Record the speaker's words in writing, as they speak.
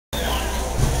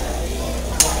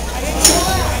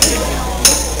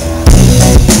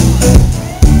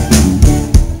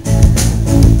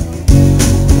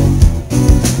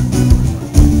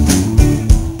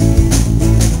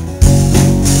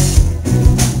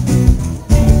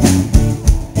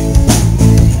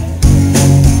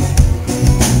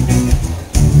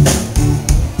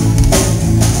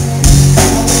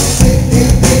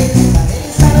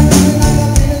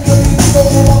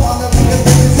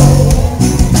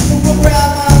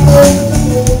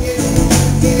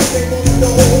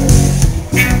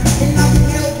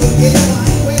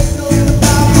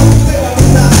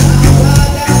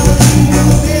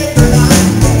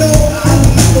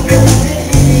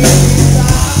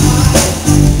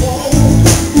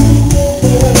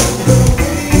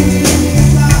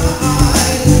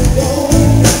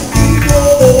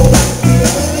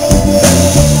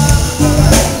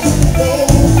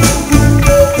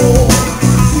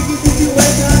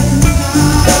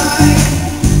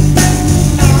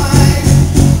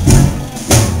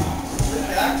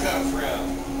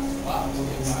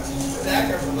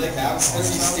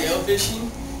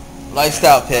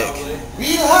Lifestyle pick.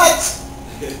 Real hot.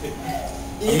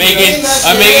 I'm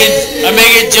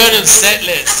making Jordan set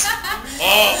list.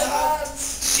 Oh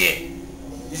shit!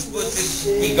 You're supposed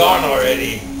to be gone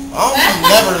already. I'm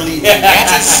never leaving.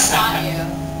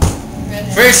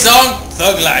 First song,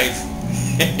 Thug Life.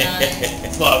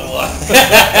 Thug Life.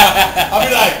 I'll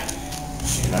be like,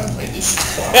 shit, I played this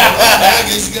shit. I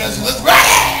guess you guys, let's ride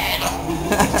it.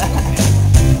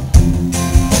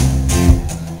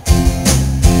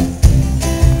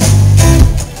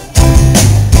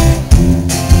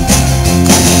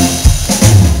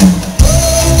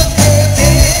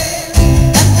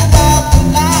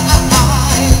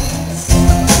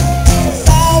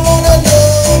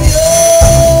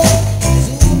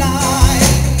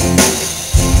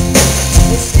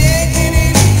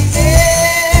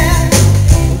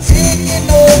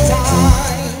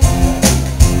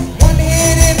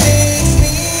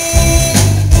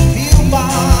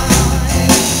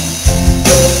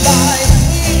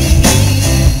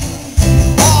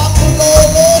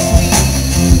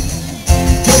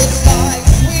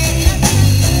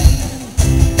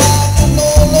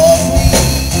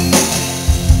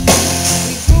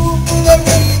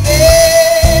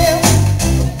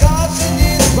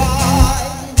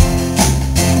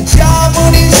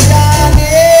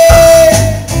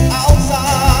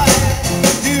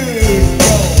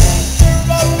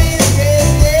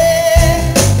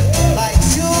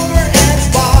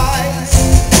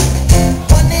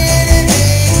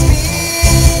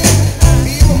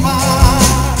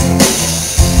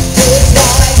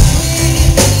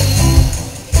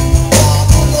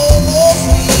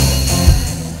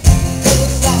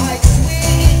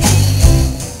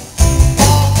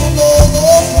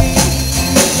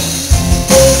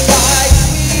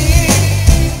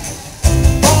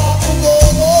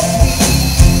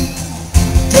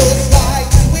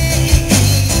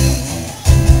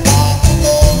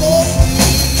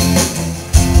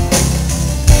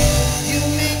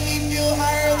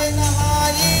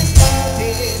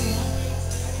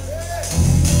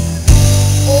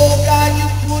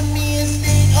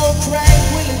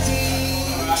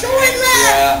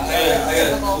 I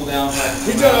gotta cool down.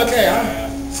 You doing okay,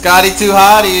 huh? Scotty Too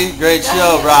Hottie, great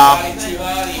show, bro. Scotty Too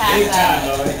Hottie. Anytime,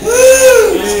 bro.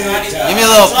 Give me a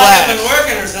little flash.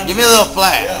 Give me a little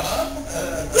flash.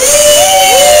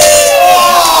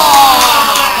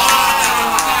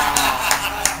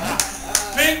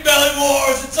 Big Belly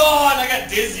Wars, it's on. I got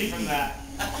dizzy from that.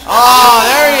 Oh,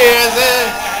 there he is.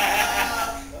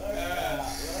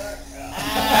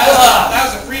 That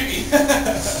was a freebie.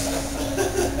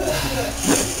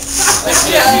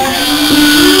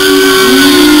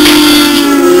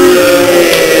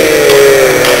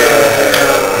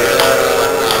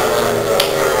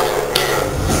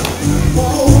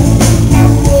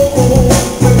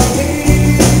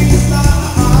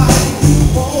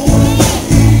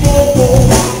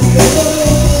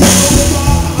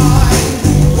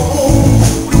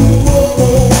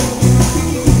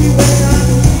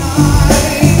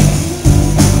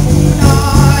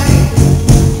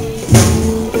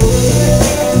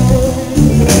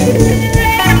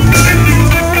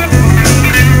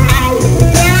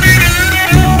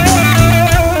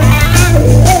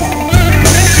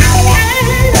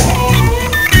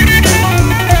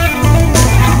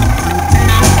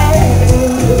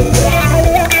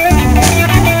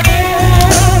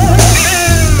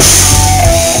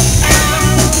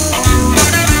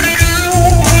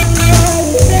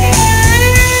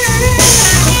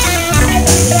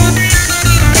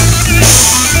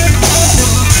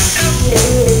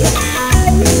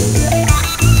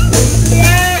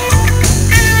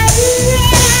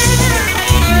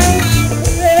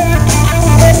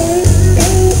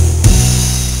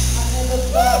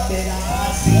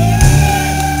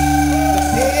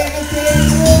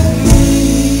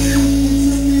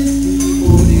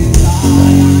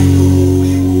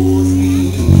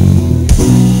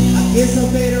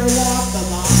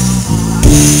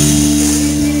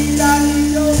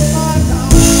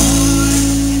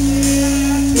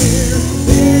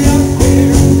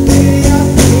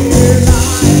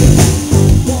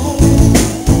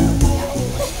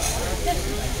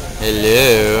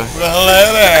 Hello. Well, hello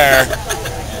there.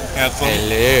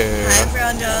 Hello. Hi,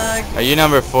 brown dog. Are you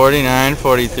number 49,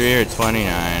 43, or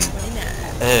 29? 29.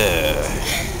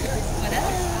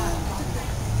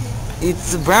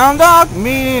 It's a brown dog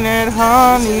meeting at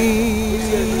Honey.